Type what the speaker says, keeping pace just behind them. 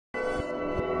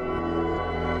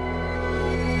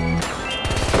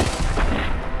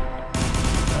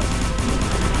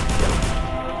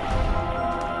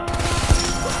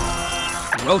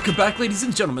Welcome back, ladies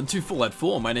and gentlemen, to Fallout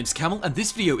 4. My name's Camel, and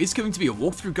this video is going to be a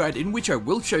walkthrough guide in which I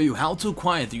will show you how to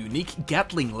acquire the unique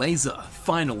Gatling laser,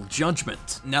 Final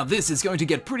Judgment. Now this is going to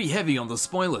get pretty heavy on the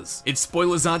spoilers. If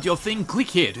spoilers aren't your thing, click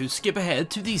here to skip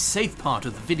ahead to the safe part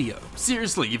of the video.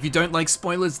 Seriously, if you don't like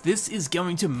spoilers, this is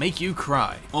going to make you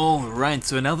cry. Alright,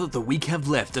 so now that the week have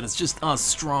left and it's just us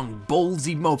strong,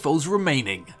 ballsy mofos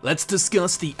remaining, let's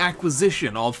discuss the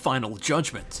acquisition of Final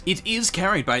Judgment. It is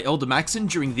carried by Elder Maxon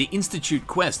during the Institute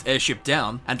quest Airship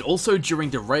Down, and also during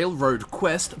the Railroad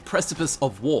quest Precipice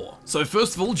of War. So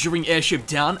first of all, during Airship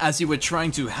Down, as you were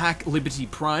trying to hack Liberty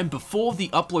Prime before the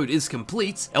upload is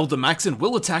complete, Elder Maxon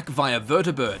will attack via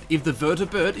Vertibird. If the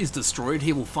Vertibird is destroyed,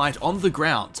 he will fight on the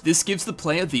ground. This gives the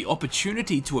player the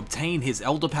opportunity to obtain his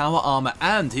Elder Power armor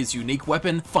and his unique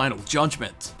weapon, Final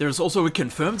Judgment. There is also a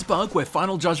confirmed bug where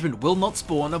Final Judgment will not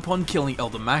spawn upon killing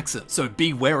Elder Maxon, so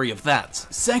be wary of that.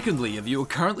 Secondly, if you are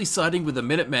currently siding with the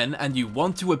Minutemen and you want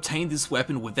to obtain this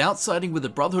weapon without siding with the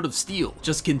Brotherhood of Steel,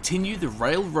 just continue the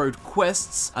Railroad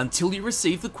quests until you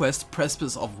receive the quest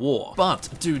Precipice of War. But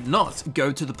do not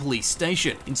go to the police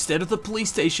station. Instead of the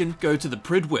police station, go to the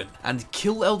Pridwin and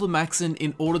kill Elder Maxon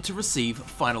in order to receive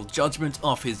Final Judgment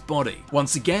off his body.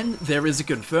 Once again, there is a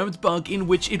confirmed bug in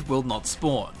which it will not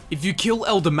spawn. If you kill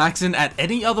Elder Maxon at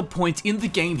any other point in the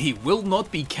game, he will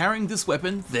not be carrying this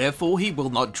weapon, therefore he will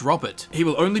not drop it. He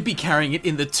will only be carrying it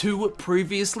in the two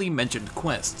previously mentioned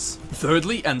quests.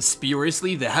 Thirdly, and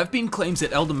spuriously, there have been claims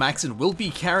that Elder Maxon will be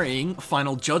carrying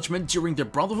Final Judgment during the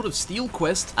Brotherhood of Steel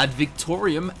quest at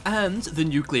Victorium and the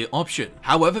Nuclear option.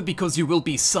 However, because you will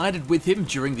be sided with him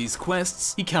during these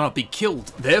quests, he cannot be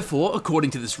killed. Therefore,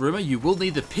 according to this rumor, you will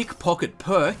need the Pickpocket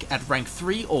perk at rank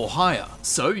 3 or higher,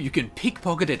 so you can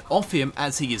pickpocket it off him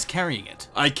as he is carrying it.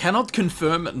 I cannot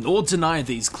confirm nor deny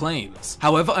these claims.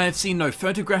 However, I have seen no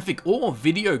photographic or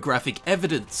videographic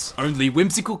evidence, only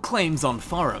whimsical claims on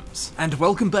forums. And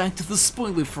welcome back to the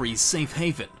spoiler-free safe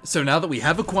haven. So now that we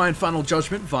have acquired Final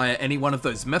Judgment via any one of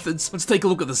those methods, let's take a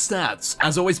look at the stats.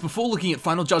 As always, before looking at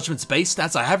Final Judgment's base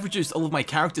stats, I have reduced all of my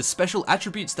character's special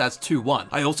attribute stats to 1.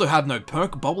 I also have no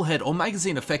perk, bobblehead, or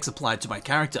magazine effects applied to my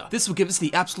character. This will give us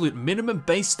the absolute minimum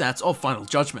base stats of Final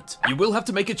Judgment. You will have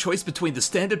to make a choice between the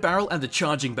standard barrel and the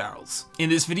charging barrels. In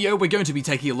this video, we're going to be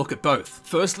taking a look at both.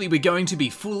 Firstly, we're going to be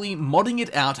fully modding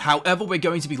it out, however, we're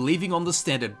going to be leaving on the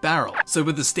standard barrel. So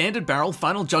with the standard barrel,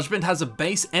 Final Judgment has a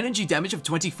base energy damage of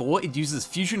 24, it uses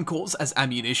fusion cores as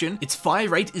ammunition, its fire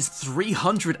rate is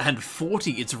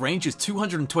 340, its range is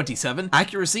 227,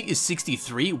 accuracy is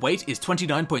 63, weight is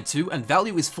 29.2, and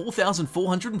value is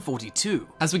 4,442.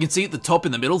 As we can see at the top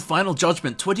in the middle, Final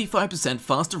Judgment 25%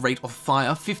 faster rate of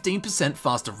fire, 15%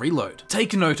 faster reload.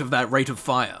 Take note of that rate of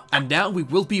fire. And now we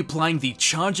will be applying the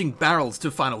charging barrels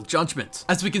to Final Judgment.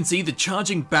 As we can see, the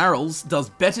charging barrels does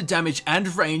better damage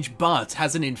and range, but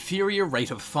has an inferior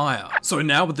rate of fire. So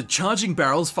now with the charging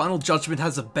barrels, Final Judgment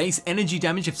has a base energy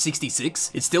damage of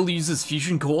 66, it still uses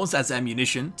fusion cores as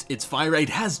ammunition, its fire rate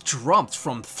has dropped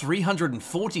from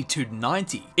 340 to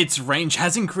 90, its range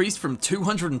has increased from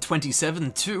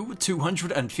 227 to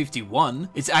 251,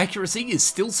 its accuracy is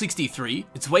still 63,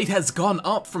 its weight has gone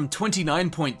up from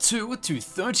 29.2 to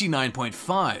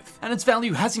 39.5, and its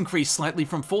value has increased slightly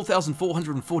from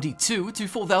 4,442 to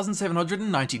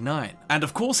 4,799. And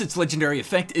of course, its legendary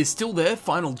effect is still there,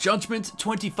 Final Judgment,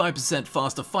 25%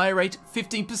 faster fire rate,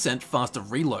 15% faster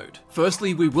reload.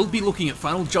 Firstly, we will be looking at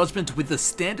Final Judgment with the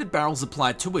standard barrels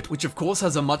applied to it, which of course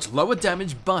has a much lower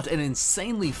damage but an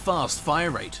insanely fast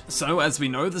fire rate. So as we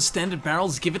know, the standard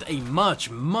barrels give it a much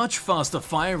faster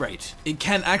fire rate. It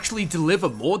can actually deliver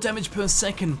more damage per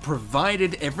second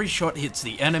provided every shot hits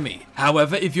the enemy.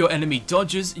 However, if your enemy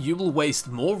dodges, you will waste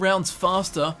more rounds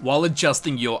faster while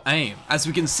adjusting your aim. As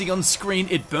we can see on screen,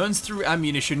 it burns through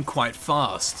ammunition quite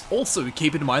fast. Also,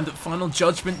 keep in mind that Final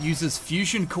Judgment uses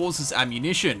fusion cores as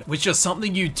ammunition, which are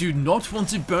something you do not want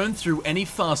to burn through any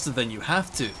faster than you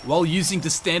have to. While using the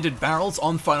standard barrels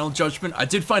on Final Judgment, I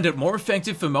did find it more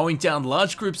effective for mowing down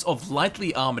large groups of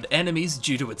lightly armored enemies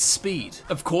due to its speed.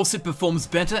 Of course, it performs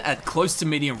better at close to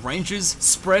medium ranges,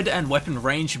 spread and weapon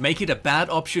range make it a bad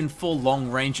option for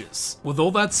long ranges. With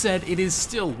all that said, it is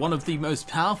still one of the most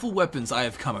powerful weapons I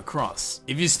have come across.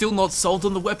 If you're still not sold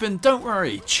on the weapon, don't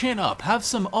worry, chin up, have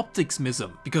some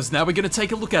optimism, because now we're going to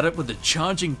take a look at it with the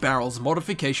charging barrels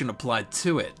modification applied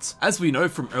to it. As we know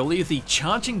from earlier, the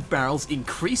charging barrels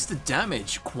increase the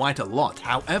damage quite a lot,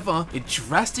 however, it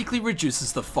drastically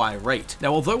reduces the fire rate.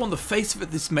 Now, although on the face of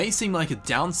it this may seem like a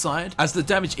downside, as the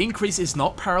damage increase is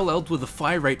not paralleled with the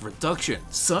fire rate reduction,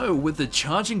 so with the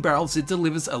charging barrels it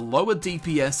delivers a lower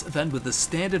DPS than with the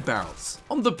standard barrels.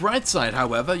 On the bright side,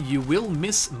 however, you will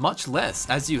miss much less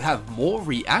as you have more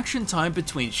reaction time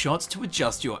between shots to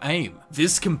adjust your aim.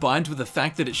 This combined with the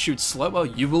fact that it shoots slower,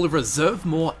 you will reserve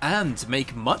more and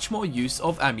make much more use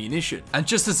of ammunition. And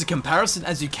just as a comparison,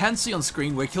 as you can see on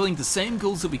screen, we're killing the same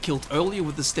ghouls that we killed earlier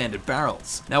with the standard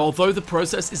barrels. Now, although the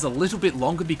process is a little bit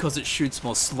longer because it shoots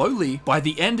more slowly, by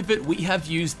the end of it we have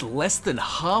used less than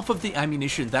half of the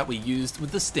ammunition that we used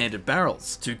with the standard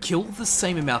barrels to kill the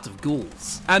same amount of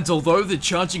ghouls. And although the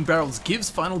charging barrels gives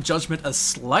Final Judgment a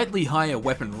slightly higher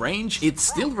weapon range, it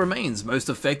still remains most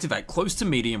effective at close to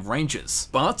medium ranges.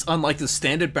 But unlike the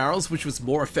standard barrels, which was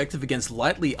more effective against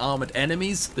lightly armored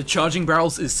enemies, the charging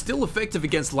barrels is still effective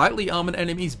against lightly armored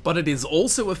enemies, but it is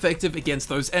also effective against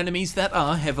those enemies that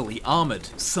are heavily armored.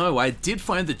 So I did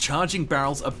find the charging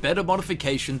barrels a better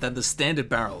modification than the standard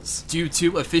barrels, due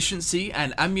to efficiency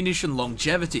and ammunition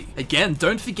longevity. Again,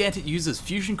 don't forget it uses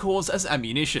fusion cores as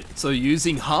ammunition, so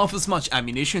using half as much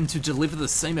ammunition to deliver the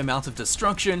same amount of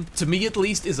destruction, to me at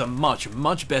least, is a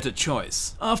much better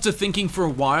choice. After thinking for a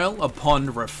while,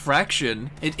 upon refraction,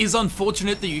 it is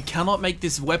unfortunate that you cannot make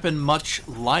this weapon much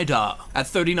lighter. At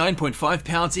 39.5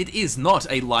 pounds, it is not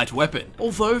a light weapon,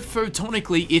 although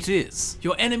photonically it is.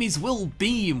 Your enemies will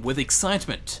beam with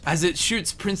excitement, as it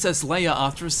shoots Princess Leia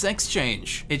after a sex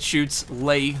change. It shoots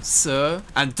Lay Sir,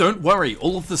 and don't worry,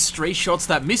 all of the stray shots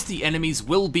that miss the enemies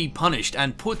will be punished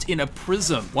and put in a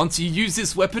prism. Once you use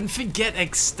this weapon, forget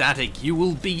ecstatic, you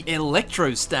will be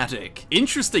electrostatic.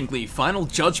 Interestingly, Final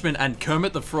Judgment and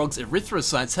Kermit the Frog's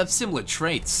erythrocytes have similar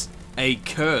traits. A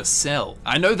Kerr cell.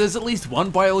 I know there's at least one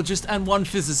biologist and one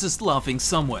physicist laughing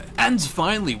somewhere. And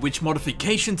finally, which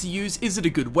modification to use? Is it a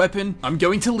good weapon? I'm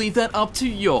going to leave that up to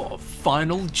your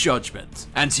Final Judgment.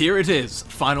 And here it is,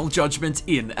 Final Judgment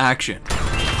in action.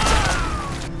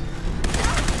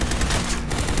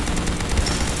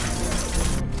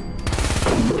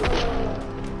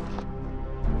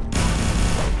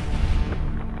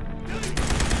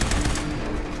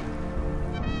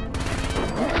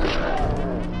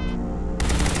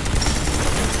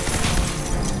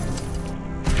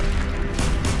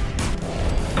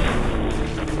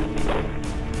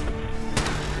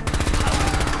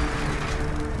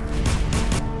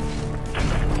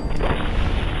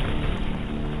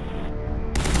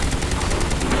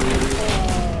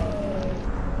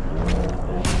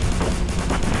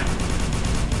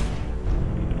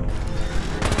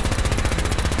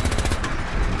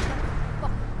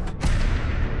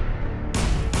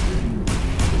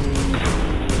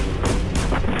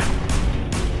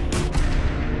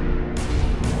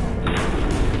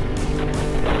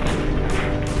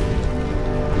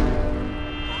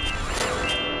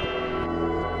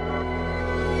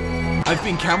 I've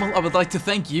been Camel. I would like to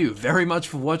thank you very much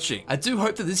for watching. I do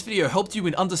hope that this video helped you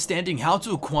in understanding how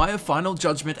to acquire Final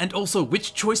Judgment and also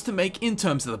which choice to make in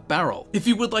terms of the barrel. If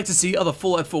you would like to see other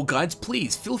Fallout 4 guides,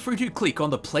 please feel free to click on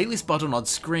the playlist button on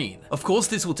screen. Of course,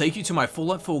 this will take you to my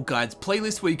Fallout 4 guides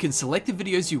playlist where you can select the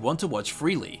videos you want to watch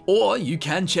freely. Or you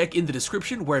can check in the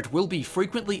description where it will be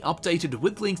frequently updated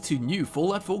with links to new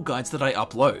Fallout 4 guides that I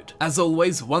upload. As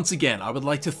always, once again, I would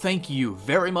like to thank you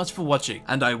very much for watching,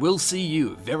 and I will see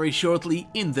you very shortly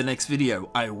in the next video.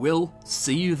 I will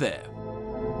see you there.